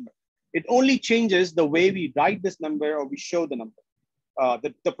represent a number. It only changes the way we write this number or we show the number.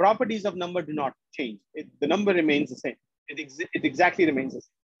 The properties of number do not change. The number remains the same. It exactly remains the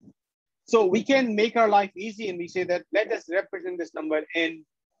same. So we can make our life easy and we say that let us represent this number in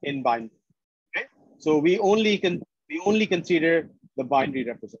binary. Okay? So we only consider the binary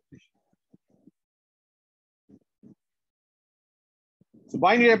representation. So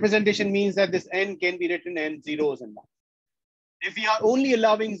binary representation means that this N can be written in zeros and ones. If we are only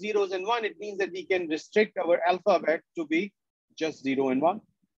allowing zeros and one, it means that we can restrict our alphabet to be just 0 and 1.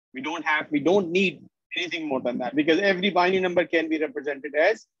 We don't need anything more than that because every binary number can be represented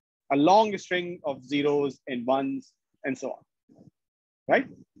as a long string of zeros and ones and so on, right?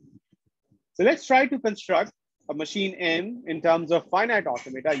 So let's try to construct a machine in terms of finite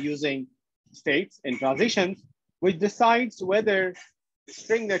automata using states and transitions, which decides whether the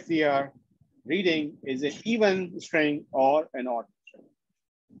string that we are reading is an even string or an odd string,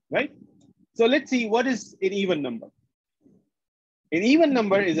 right? So let's see, what is an even number? An even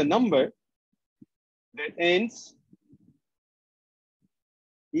number is a number that ends,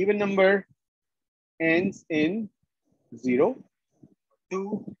 even number ends in 0,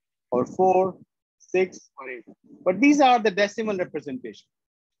 2, or 4, 6, or 8. But these are the decimal representation.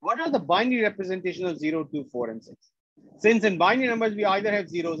 What are the binary representation of 0, 2, 4, and 6? Since in binary numbers, we either have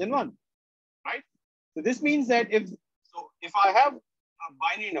zeros and 1, right? So this means that if I have a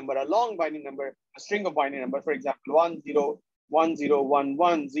binary number, a long binary number, a string of binary numbers, for example, 1, 0, 1, 0, 1,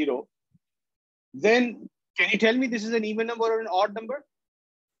 1, 0, then can you tell me this is an even number or an odd number?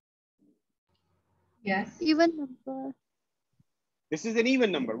 Yes. Even number. This is an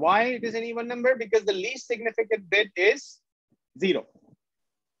even number. Why it is an even number? Because the least significant bit is 0.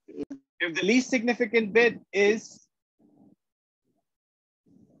 If the least significant bit is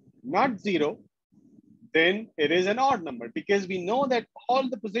not 0, then it is an odd number, because we know that all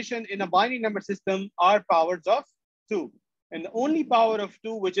the position in a binary number system are powers of 2. And the only power of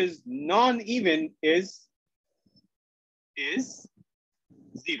 2 which is non-even is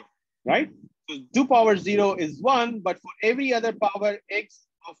 0, right? So 2 power 0 is 1, but for every other power x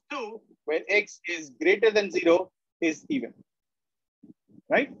of 2, where x is greater than 0, is even,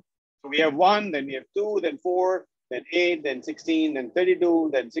 right? So we have 1, then we have 2, then 4, then 8, then 16, then 32,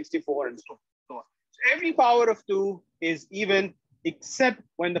 then 64, and so on. So every power of 2 is even, except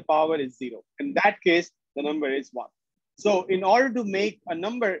when the power is 0. In that case, the number is 1. So in order to make a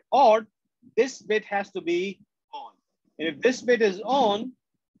number odd, this bit has to be on. And if this bit is on,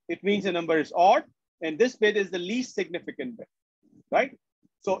 it means the number is odd, and this bit is the least significant bit, right?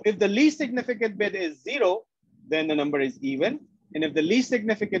 So if the least significant bit is 0, then the number is even. And if the least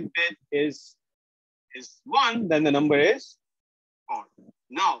significant bit is 1, then the number is odd.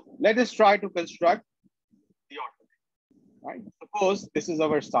 Now, let us try to construct the automata, right? Suppose this is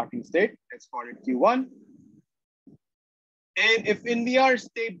our starting state. Let's call it Q1. And if we are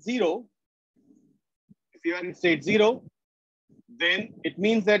state 0, if you are in state 0, then it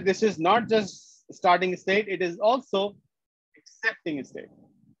means that this is not just starting state, it is also accepting state,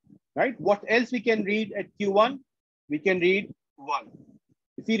 right? What else we can read at Q1? We can read 1.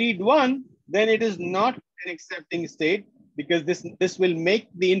 If we read 1, then it is not an accepting state, because this will make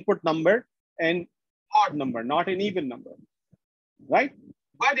the input number an odd number, not an even number, right?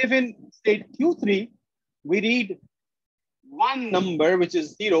 But if in state Q3, we read one number, which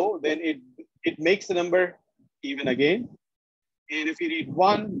is 0, then it makes the number even again. And if you read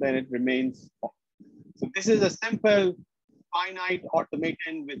 1, then it remains odd. So this is a simple finite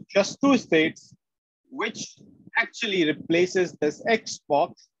automaton with just 2 states, which actually replaces this X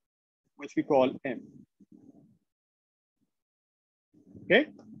box, which we call M. Okay.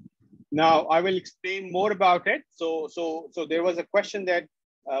 Now I will explain more about it. So there was a question that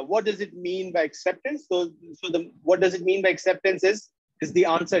what does it mean by acceptance? What does it mean by acceptance is the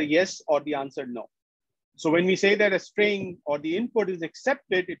answer yes or the answer no. So when we say that a string or the input is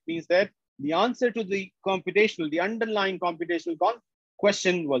accepted, it means that the answer to the underlying computational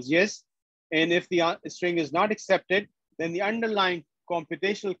question was yes. And if the string is not accepted, then the underlying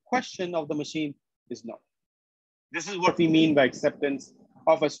computational question of the machine is no. This is what we mean by acceptance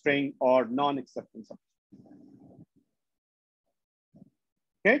of a string or non-acceptance of a string.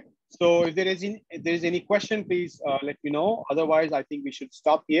 Okay, so if there is any question, please let me know. Otherwise, I think we should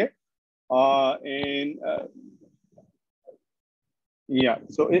stop here. Yeah,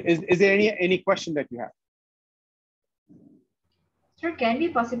 so is there any question that you have? Sir, can we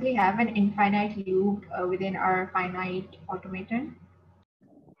possibly have an infinite loop within our finite automaton?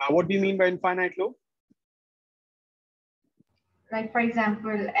 What do you mean by infinite loop? Like, for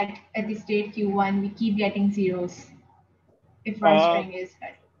example, at the state Q1, we keep getting zeros if our string is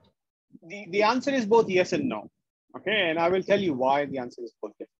right. The answer is both yes and no. Okay, and I will tell you why the answer is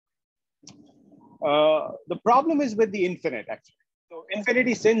both yes. The problem is with the infinite, actually. So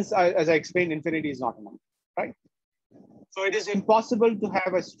infinity, since as I explained, infinity is not a number, right? So it is impossible to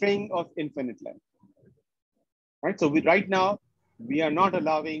have a string of infinite length, right? So right now, we are not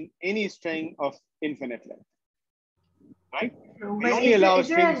allowing any string of infinite length, right? We only allow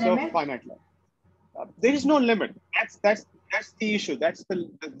strings of finite length. There is no limit. That's the issue. That's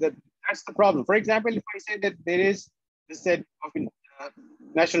the problem. For example, if I say that there is this set of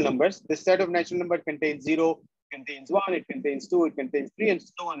natural numbers, this set of natural numbers contains 0, contains 1, it contains 2, it contains 3, and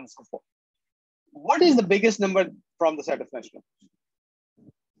so on and so forth. What is the biggest number from the set of natural numbers?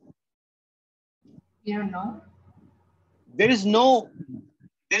 You don't know. there is no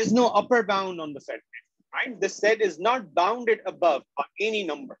upper bound on the set, right? The set is not bounded above by any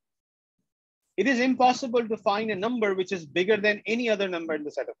number. It is impossible to find a number which is bigger than any other number in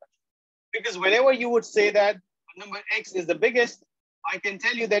the set of natural. Because whenever you would say that number x is the biggest, I can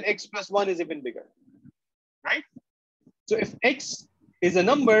tell you that x plus 1 is even bigger, right? So if x is a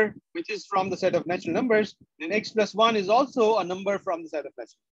number which is from the set of natural numbers, then x plus 1 is also a number from the set of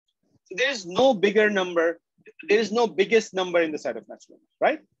natural numbers. So there is no bigger number, there is no biggest number in the set of natural numbers,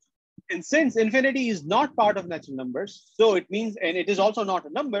 right? And since infinity is not part of natural numbers, so it means, and it is also not a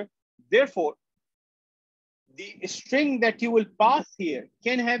number, therefore, the string that you will pass here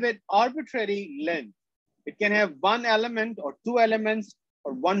can have an arbitrary length. It can have one element or two elements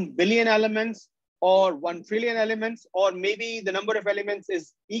or 1 billion elements or 1 trillion elements, or maybe the number of elements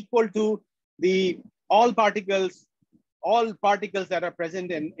is equal to the all particles that are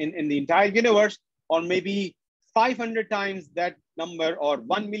present in the entire universe, or maybe 500 times that number or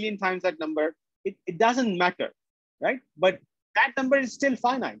 1 million times that number. It doesn't matter, right? But that number is still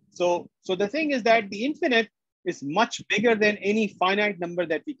finite. So the thing is that the infinite is much bigger than any finite number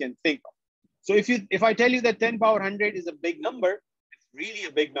that we can think of. So if I tell you that 10 power 100 is a big number, it's really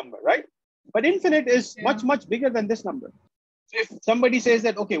a big number, right? But infinite is much bigger than this number. So if somebody says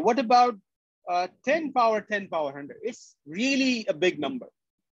that, okay, what about 10 power 100? It's really a big number,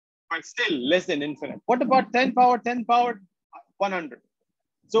 but still less than infinite. What about 10 power 100?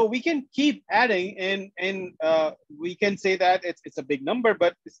 So we can keep adding, and we can say that it's a big number,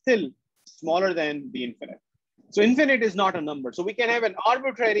 but it's still smaller than the infinite. So infinite is not a number. So we can have an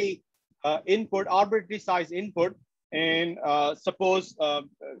arbitrary input, arbitrary size input, and suppose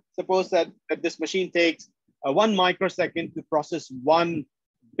that this machine takes 1 microsecond to process 1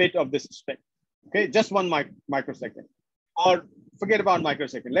 bit of this string. Okay, just 1 microsecond, or forget about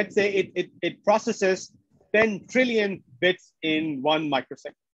microsecond. Let's say it processes 10 trillion bits in 1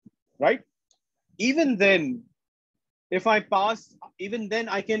 microsecond, right? Even then,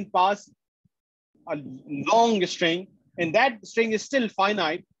 I can pass a long string, and that string is still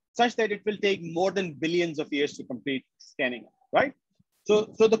finite, such that it will take more than billions of years to complete scanning, right? So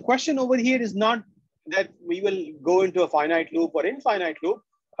the question over here is not that we will go into a finite loop or infinite loop.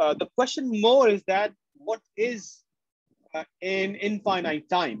 The question more is that what is in infinite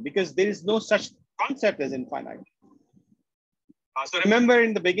time, because there is no such concept as infinite. So remember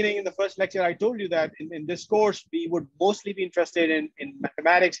in the beginning, in the first lecture, I told you that in this course, we would mostly be interested in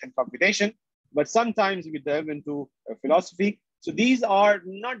mathematics and computation, but sometimes we delve into philosophy. So these are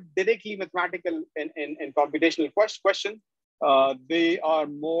not directly mathematical and computational questions. They are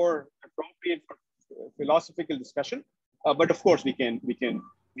more appropriate for philosophical discussion. But of course, we can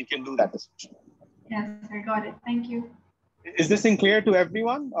do that discussion. Yes, I got it. Thank you. Is this clear to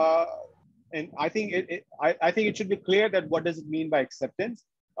everyone? And I think it should be clear that what does it mean by acceptance?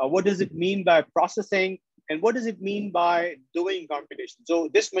 What does it mean by processing? And what does it mean by doing computation? So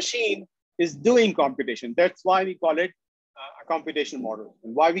this machine is doing computation. That's why we call it a computational model.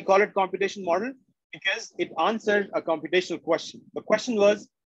 And why we call it computational model? Because it answers a computational question. The question was,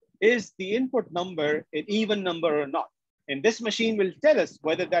 is the input number an even number or not? And this machine will tell us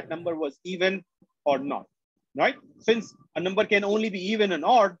whether that number was even or not, right? Since a number can only be even and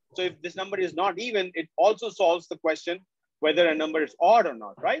odd, so if this number is not even, it also solves the question whether a number is odd or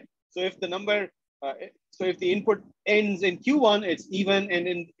not, right? So if the number, if the input ends in Q1, it's even,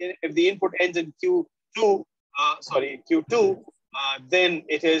 and if the input ends in Q2, then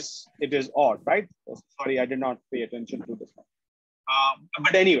it is odd, right? Sorry, I did not pay attention to this one.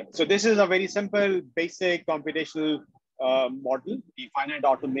 But anyway, so this is a very simple, basic computational model, the finite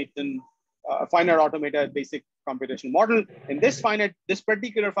automata basic computational model. And this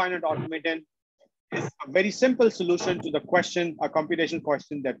particular finite automaton is a very simple solution to the question, a computational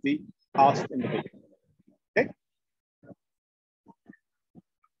question that we asked in the beginning. Okay.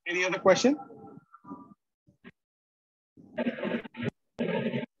 Any other question?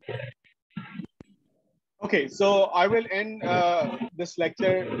 Okay, so I will end today's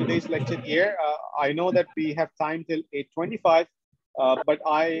lecture here. I know that we have time till 8:25, but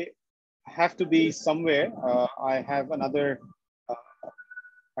I have to be somewhere. I have another,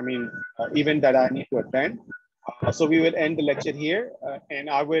 event that I need to attend. So we will end the lecture here, and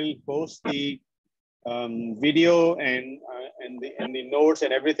I will post the video and the notes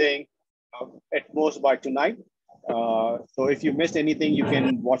and everything at most by tonight. So if you missed anything, you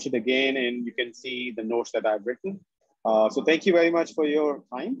can watch it again and you can see the notes that I've written. So thank you very much for your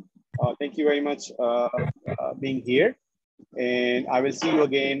time. Thank you very much being here. And I will see you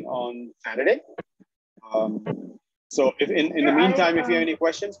again on Saturday. So if in the meantime, if you have any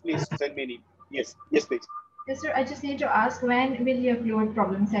questions, please send me an email. Yes, please. Yes, sir. I just need to ask, when will you upload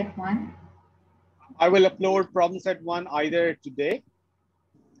problem set 1? I will upload problem set 1 either today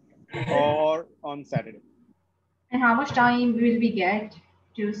or on Saturday. And how much time will we get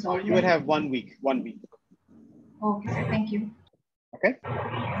to solve You would them? have 1 week. 1 week. Okay, sir. Thank you. Okay.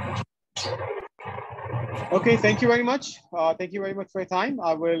 Okay. Thank you very much. Thank you very much for your time.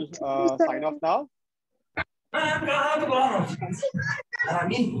 I will sign off now.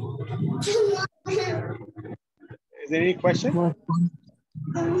 Is there any question?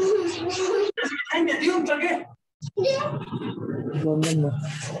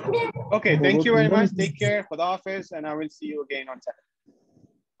 Okay. Thank you very much. Take care. Khuda Hafiz, and I will see you again on Saturday.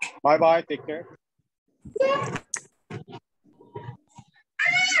 Bye bye. Take care.